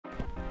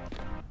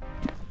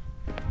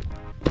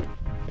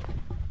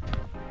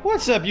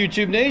What's up,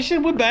 YouTube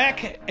Nation? We're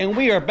back, and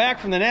we are back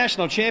from the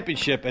national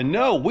championship. And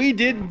no, we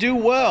didn't do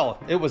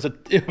well. It was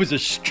a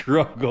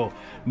struggle,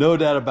 no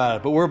doubt about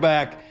it. But we're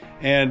back,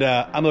 and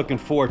I'm looking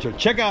forward to it.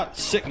 Check out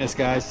Sickness,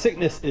 guys.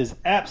 Sickness is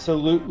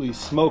absolutely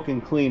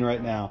smoking clean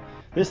right now.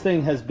 This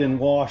thing has been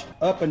washed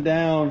up and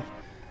down,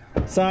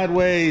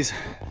 sideways.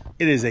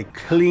 It is a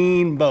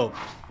clean boat.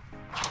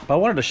 But I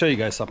wanted to show you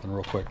guys something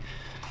real quick.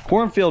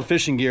 Cornfield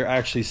Fishing Gear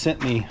actually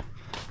sent me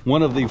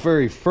one of the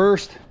very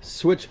first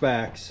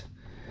switchbacks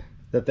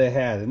that they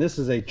had, and this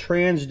is a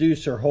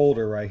transducer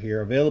holder right here,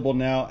 available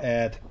now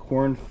at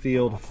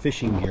Cornfield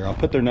Fishing Gear. I'll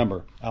put their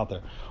number out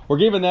there. We're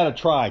giving that a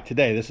try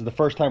today. This is the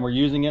first time we're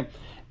using it.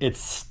 It's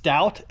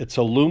stout, it's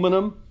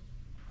aluminum.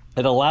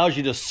 It allows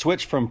you to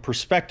switch from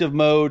perspective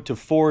mode to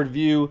forward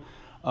view.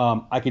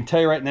 I can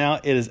tell you right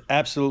now, it is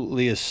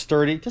absolutely as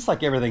sturdy, just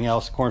like everything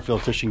else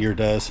Cornfield Fishing Gear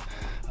does.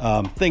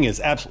 Thing is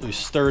absolutely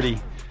sturdy,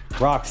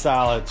 rock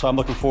solid, so I'm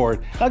looking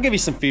forward. I'll give you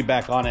some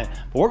feedback on it.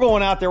 But we're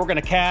going out there, we're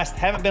gonna cast.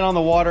 Haven't been on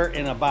the water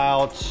in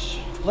about,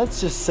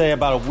 let's just say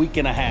about a week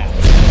and a half.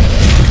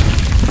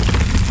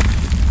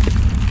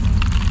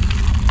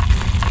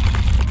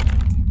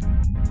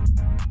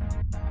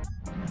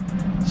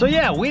 So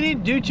yeah, we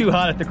didn't do too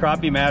hot at the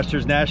Crappie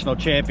Masters National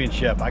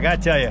Championship. I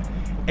gotta tell you,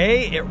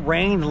 it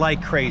rained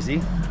like crazy.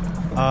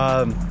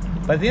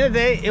 But at the end of the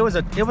day, it was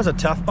a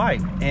tough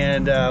bite,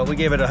 and we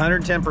gave it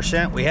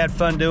 110%. We had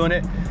fun doing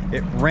it.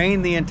 It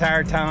rained the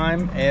entire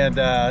time, and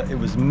it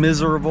was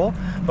miserable.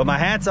 But my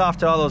hat's off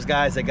to all those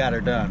guys that got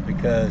her done,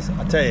 because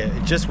I'll tell you,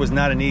 it just was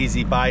not an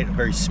easy bite, a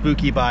very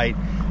spooky bite,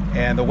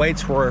 and the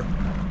weights were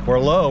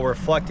low,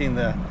 reflecting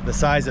the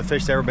size of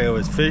fish that everybody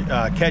was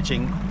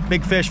catching.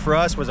 Big fish for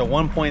us was a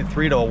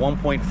 1.3 to a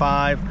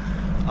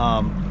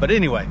 1.5. But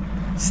anyway,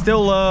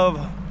 still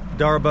love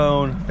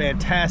Darbone,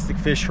 fantastic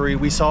fishery.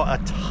 We saw a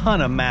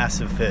ton of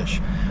massive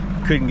fish.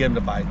 Couldn't get them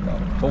to bite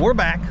though. But we're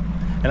back,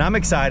 and I'm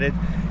excited.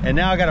 And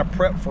now I got to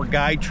prep for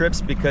guide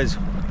trips, because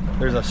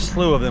there's a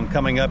slew of them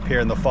coming up here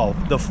in the fall.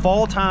 The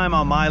fall time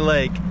on my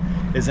lake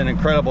is an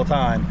incredible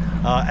time,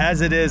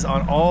 as it is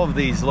on all of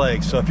these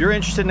lakes. So if you're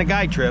interested in a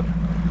guide trip,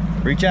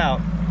 reach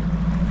out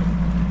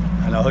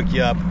and I'll hook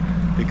you up,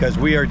 because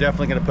we are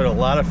definitely going to put a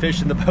lot of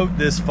fish in the boat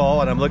this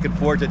fall, and I'm looking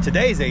forward to it.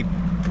 Today's a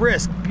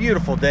brisk,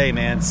 beautiful day,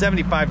 man.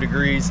 75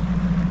 degrees.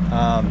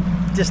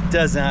 Just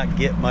does not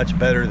get much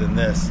better than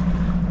this.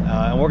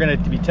 And we're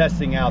going to be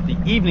testing out the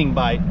evening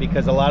bite,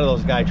 because a lot of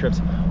those guide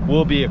trips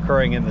will be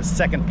occurring in the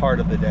second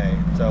part of the day.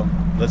 So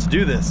let's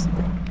do this.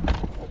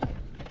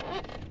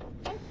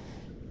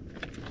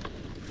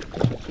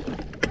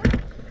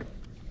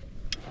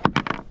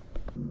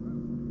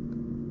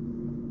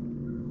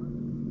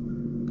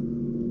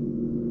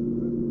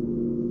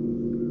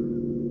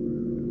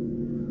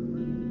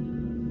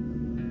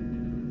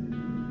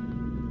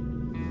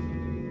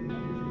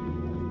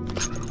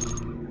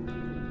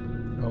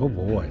 Oh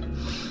boy,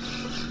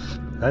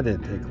 that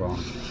didn't take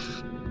long.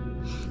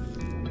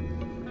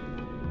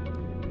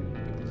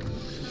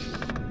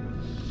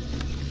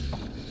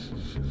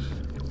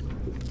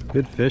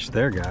 Good fish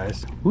there,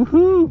 guys.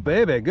 Woohoo,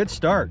 baby, good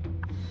start.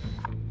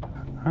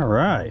 All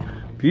right,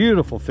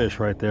 beautiful fish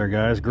right there,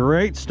 guys.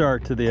 Great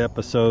start to the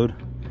episode.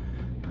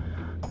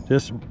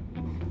 Just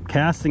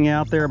casting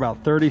out there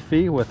about 30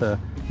 feet with a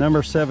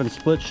number 7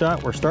 split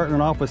shot. We're starting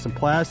it off with some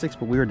plastics,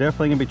 but we are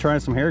definitely gonna be trying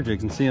some hair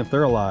jigs and seeing if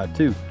they're alive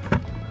too.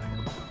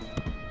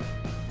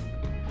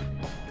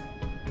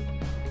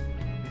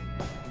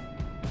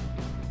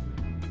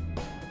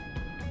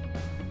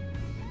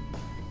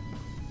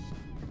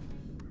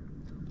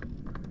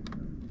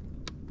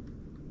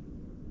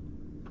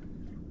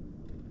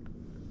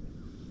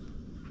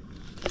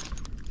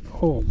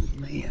 Oh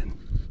man,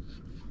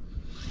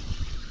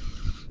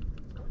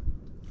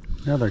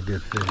 another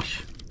good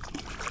fish.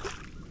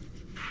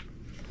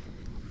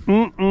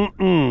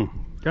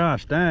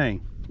 Gosh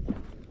dang.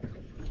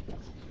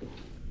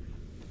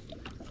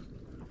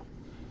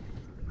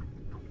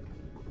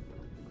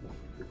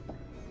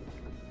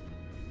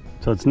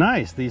 So it's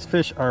nice. These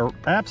fish are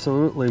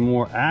absolutely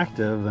more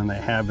active than they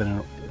have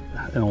been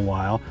in a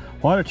while.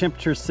 Water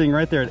temperature is sitting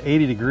right there at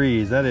 80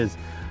 degrees. That is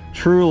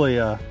truly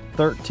a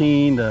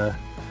 13 to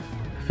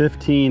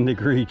 15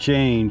 degree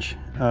change,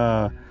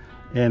 and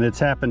it's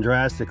happened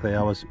drastically.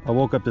 I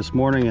woke up this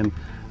morning and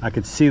I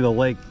could see the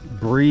lake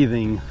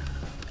breathing,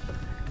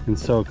 and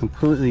so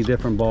completely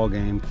different ball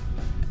game.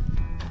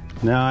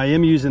 Now I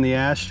am using the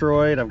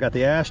Asteroid. I've got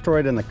the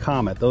Asteroid and the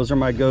Comet. Those are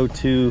my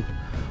go-to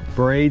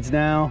braids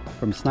now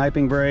from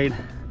Sniping Braid.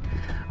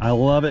 I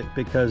love it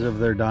because of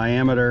their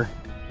diameter.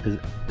 Is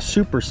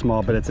super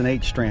small, but it's an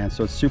 8 strand,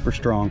 so it's super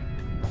strong.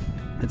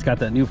 It's got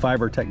that new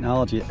fiber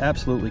technology. It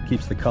absolutely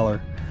keeps the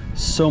color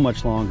so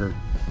much longer.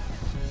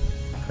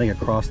 I think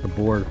across the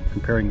board,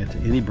 comparing it to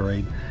any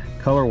braid,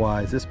 color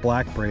wise, this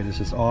black braid is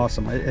just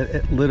awesome.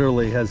 It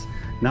literally has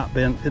not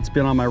been, it's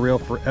been on my reel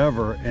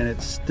forever, and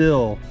it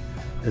still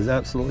is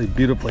absolutely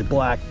beautifully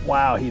black.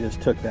 Wow, he just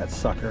took that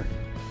sucker.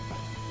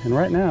 And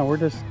right now we're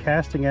just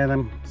casting at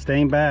them,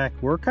 staying back.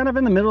 We're kind of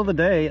in the middle of the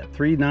day at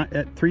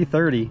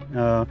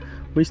 3:30.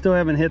 We still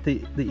haven't hit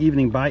the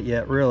evening bite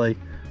yet, really.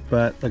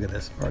 But look at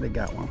this, already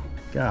got one.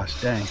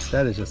 Gosh dang,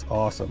 that is just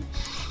awesome.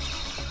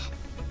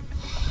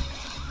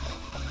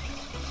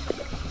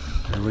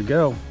 There we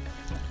go.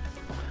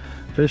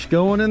 Fish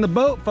going in the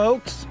boat,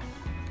 folks.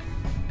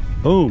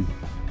 Boom.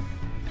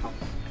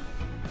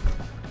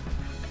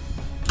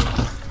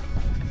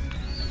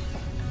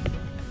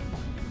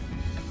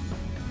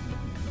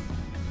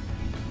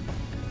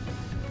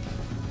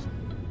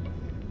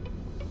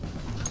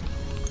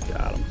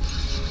 Got him.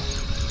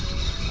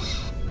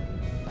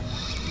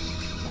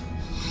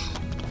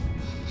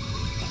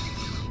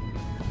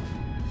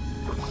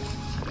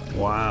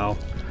 Wow.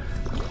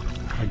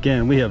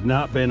 Again, we have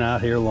not been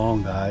out here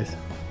long, guys.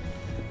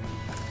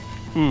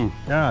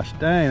 Gosh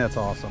dang, that's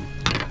awesome.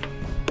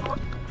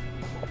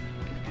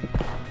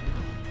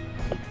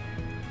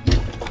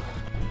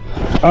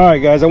 All right,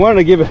 guys, I wanted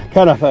to give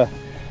kind of a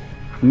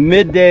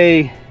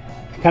midday,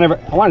 I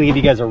wanted to give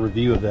you guys a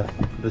review of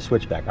the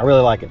switchback. I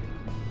really like it.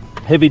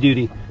 Heavy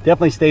duty,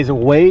 definitely stays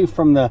away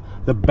from the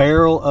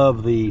barrel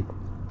of the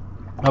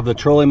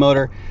trolling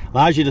motor.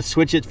 Allows you to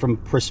switch it from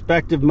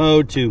perspective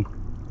mode to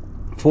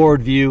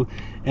forward view.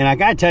 And I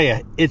gotta tell you,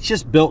 it's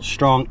just built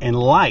strong and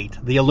light.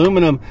 The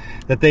aluminum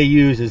that they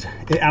use is,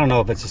 I don't know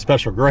if it's a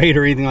special grade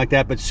or anything like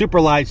that, but super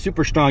light,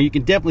 super strong. You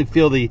can definitely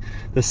feel the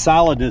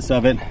solidness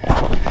of it.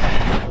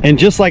 And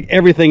just like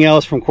everything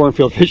else from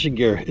Cornfield Fishing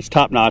Gear, it's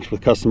top notch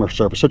with customer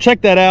service. So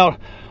check that out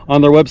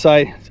on their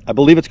website. I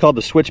believe it's called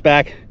the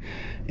Switchback.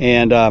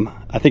 And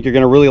I think you're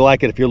gonna really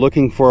like it if you're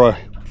looking for a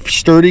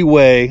sturdy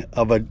way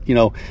of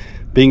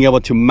being able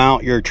to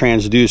mount your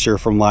transducer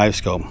from live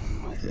scope.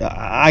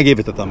 I gave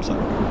it the thumbs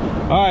up.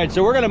 All right,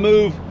 so we're gonna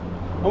move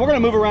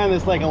around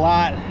this lake a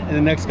lot in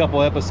the next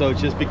couple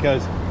episodes, just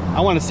because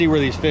I want to see where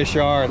these fish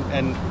are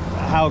and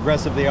how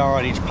aggressive they are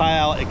on each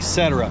pile,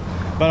 etc.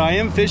 But I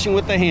am fishing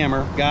with the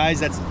hammer,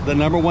 guys. That's the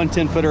 #1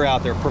 10-footer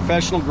out there,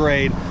 professional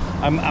grade.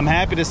 I'm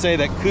happy to say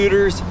that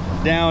Cooters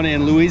down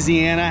in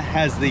Louisiana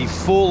has the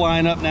full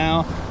lineup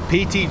now.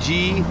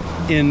 PTG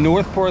in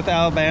Northport,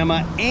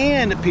 Alabama,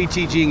 and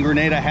PTG in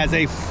Grenada has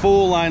a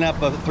full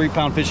lineup of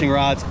 3-pound fishing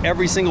rods.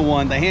 Every single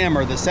one, the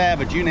Hammer, the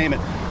Savage, you name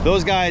it.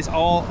 Those guys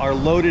all are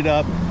loaded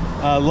up.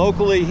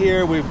 Locally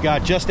here, we've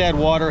got Just Add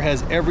Water,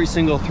 has every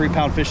single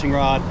 3-pound fishing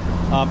rod,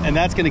 and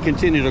that's gonna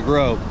continue to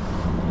grow.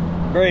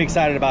 Very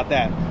excited about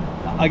that.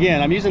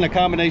 Again, I'm using a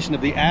combination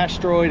of the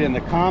Asteroid and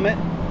the Comet.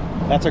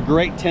 That's a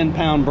great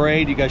 10-pound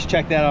braid. You guys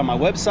check that out on my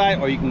website,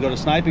 or you can go to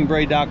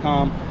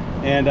snipingbraid.com.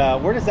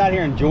 And we're just out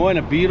here enjoying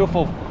a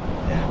beautiful,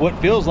 what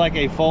feels like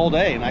a fall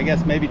day. And I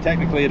guess maybe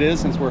technically it is,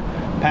 since we're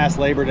past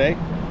Labor Day.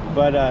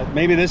 But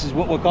maybe this is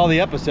what we'll call the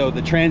episode,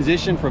 the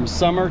transition from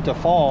summer to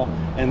fall.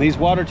 And these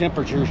water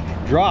temperatures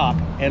drop.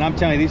 And I'm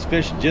telling you, these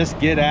fish just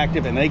get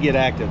active, and they get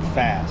active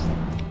fast.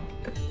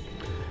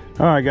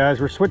 All right, guys,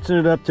 we're switching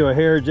it up to a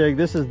hair jig.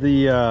 This is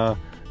the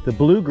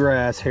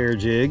bluegrass hair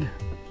jig.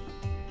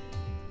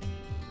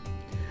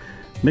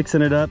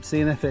 Mixing it up,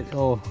 seeing if it,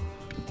 I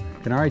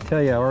can already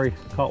tell you, I already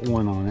caught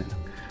one on it,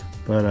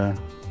 but we're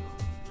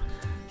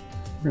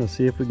gonna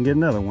see if we can get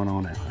another one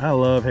on it. I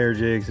love hair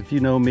jigs. If you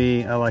know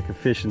me, I like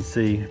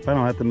efficiency. If I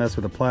don't have to mess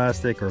with the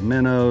plastic or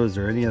minnows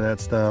or any of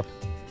that stuff.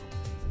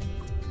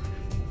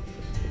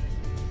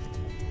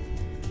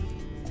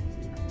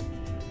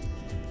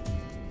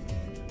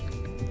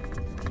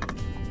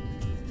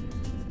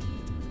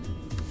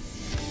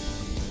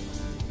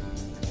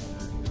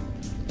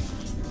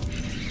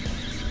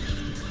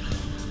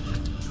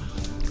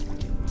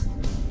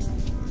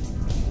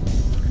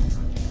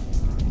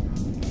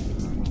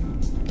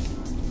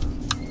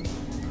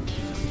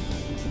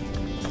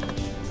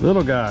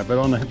 Little guy, but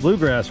on the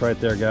bluegrass right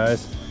there,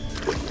 guys.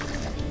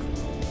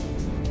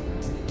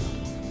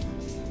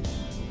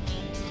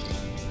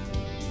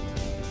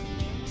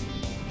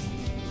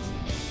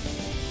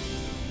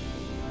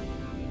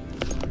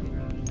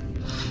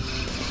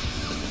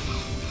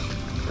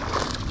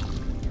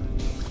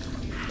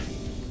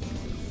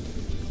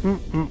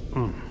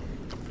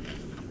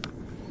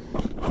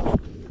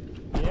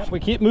 We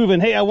keep moving.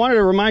 Hey, I wanted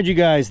to remind you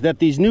guys that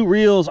these new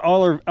reels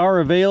are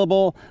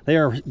available. They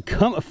are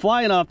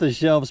flying off the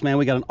shelves, man.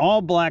 We got an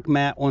all black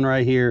matte one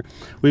right here.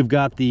 We've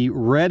got the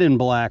red and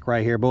black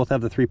right here. Both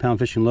have the 3-pound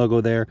fishing logo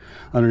there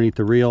underneath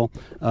the reel.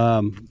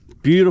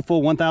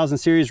 Beautiful 1000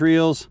 series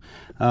reels.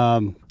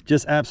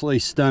 Just absolutely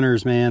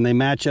stunners, man. They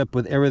match up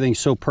with everything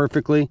so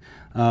perfectly.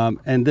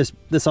 And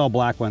this all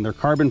black one, they're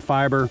carbon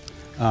fiber.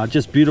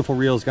 Just beautiful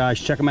reels, guys.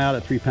 Check them out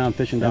at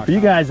 3poundfishing.com. For you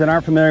guys that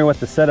aren't familiar with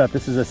the setup,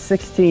 this is a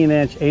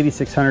 16-inch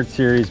 8600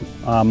 series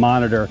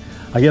monitor.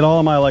 I get all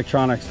of my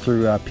electronics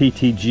through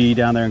PTG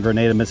down there in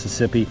Grenada,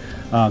 Mississippi.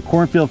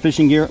 Cornfield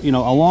Fishing Gear,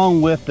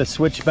 along with the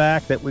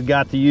switchback that we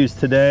got to use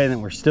today and that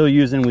we're still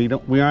using.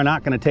 We are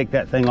not going to take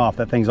that thing off.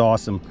 That thing's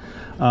awesome.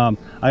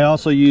 I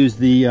also use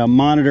the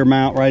monitor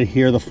mount right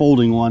here, the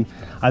folding one.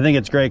 I think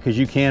it's great because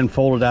you can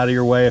fold it out of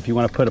your way if you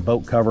want to put a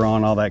boat cover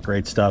on, all that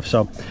great stuff.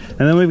 So, and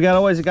then we've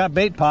always got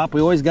bait pop.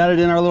 We always got it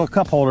in our little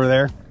cup holder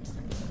there.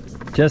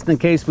 just in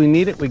case we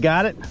need it, we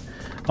got it.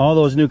 All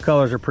those new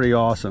colors are pretty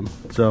awesome.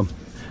 So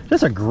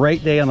just a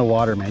great day on the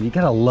water, man. You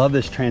gotta love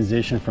this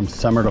transition from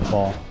summer to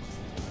fall.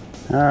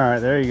 All right,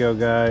 there you go,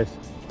 guys.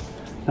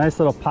 Nice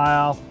little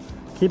pile.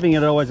 Keeping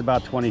it always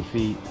about 20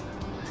 feet.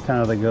 It's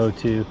kind of the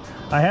go-to.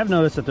 I have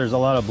noticed that there's a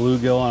lot of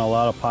bluegill on a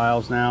lot of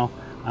piles now.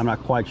 I'm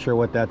not quite sure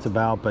what that's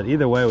about, but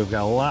either way, we've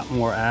got a lot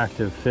more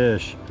active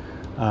fish,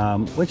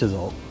 which is,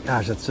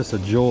 gosh, it's just a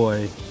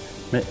joy.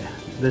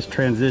 This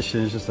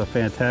transition is just a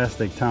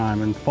fantastic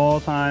time. In fall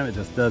time, it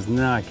just does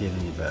not get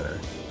any better.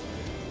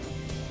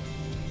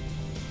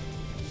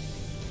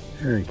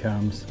 Here he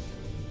comes.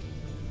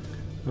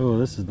 Oh,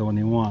 this is the one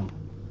you want.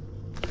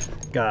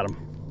 Got him.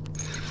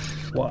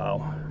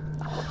 Wow.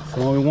 That's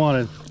the one we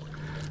wanted.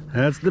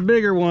 That's the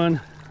bigger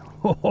one.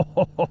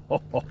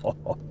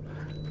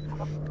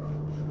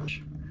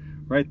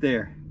 Right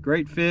there.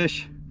 Great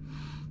fish.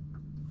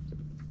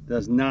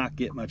 Does not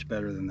get much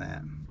better than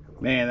that.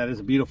 Man, that is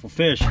a beautiful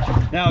fish.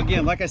 Now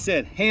again, like I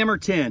said, hammer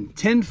 10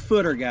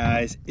 footer,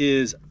 guys,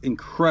 is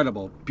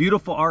incredible.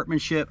 Beautiful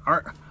artmanship,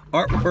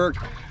 artwork.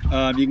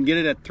 You can get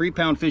it at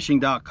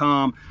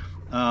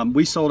 3poundfishing.com.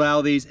 We sold out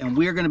of these, and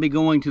we're going to be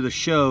going to the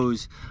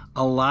shows,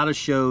 a lot of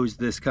shows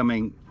this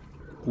coming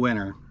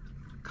winter.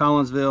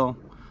 Collinsville,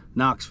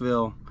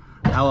 Knoxville,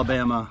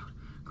 Alabama,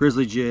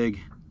 Grizzly Jig,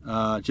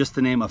 just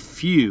to name a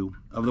few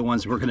of the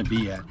ones we're going to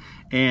be at.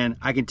 And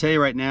I can tell you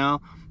right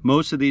now,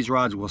 most of these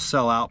rods will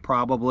sell out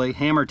probably.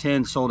 Hammer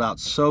 10 sold out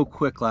so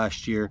quick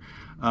last year.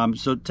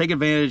 So take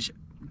advantage,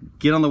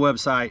 get on the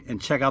website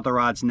and check out the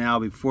rods now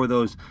before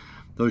those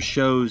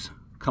shows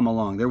come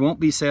along. There won't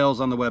be sales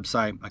on the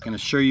website, I can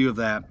assure you of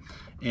that.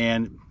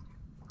 And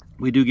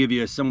we do give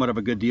you somewhat of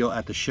a good deal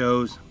at the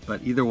shows,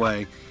 but either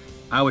way,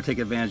 I would take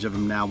advantage of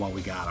them now while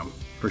we got them,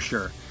 for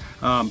sure.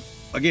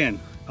 Again,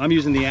 I'm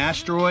using the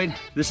Asteroid.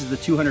 This is the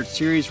 200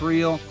 series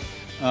reel.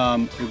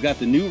 We've got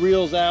the new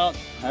reels out.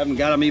 I haven't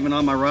got them even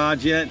on my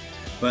rods yet,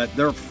 but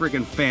they're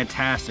freaking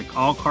fantastic.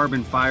 All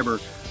carbon fiber.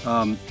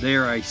 They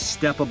are a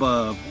step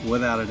above,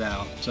 without a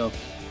doubt. So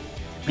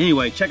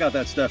anyway, check out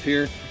that stuff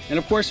here. And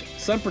of course,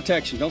 sun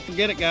protection. Don't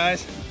forget it,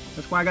 guys.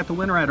 That's why I got the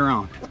Wind Rider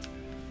on.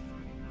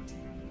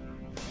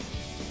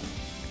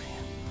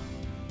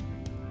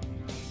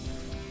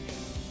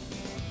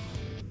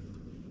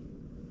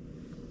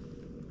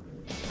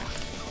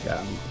 Got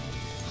him.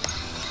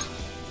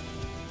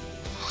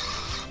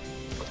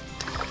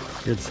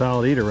 Good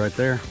solid eater right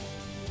there.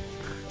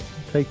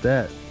 Take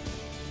that.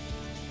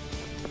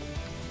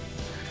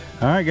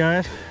 All right,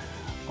 guys.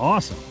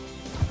 Awesome.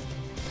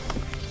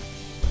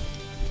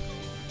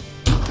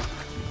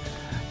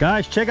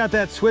 Guys, check out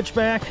that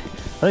switchback. I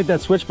think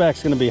that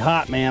switchback's gonna be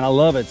hot, man. I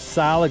love it.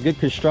 Solid, good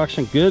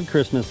construction, good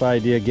Christmas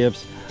idea,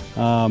 Gibbs.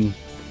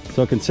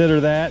 So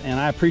consider that, and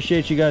I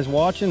appreciate you guys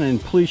watching,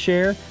 and please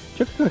share.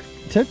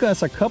 Took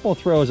us a couple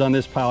throws on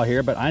this pile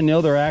here, but I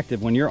know they're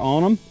active. When you're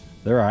on them,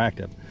 they're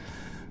active.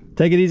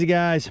 Take it easy,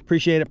 guys.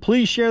 Appreciate it.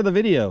 Please share the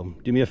video.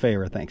 Do me a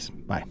favor. Thanks.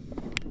 Bye.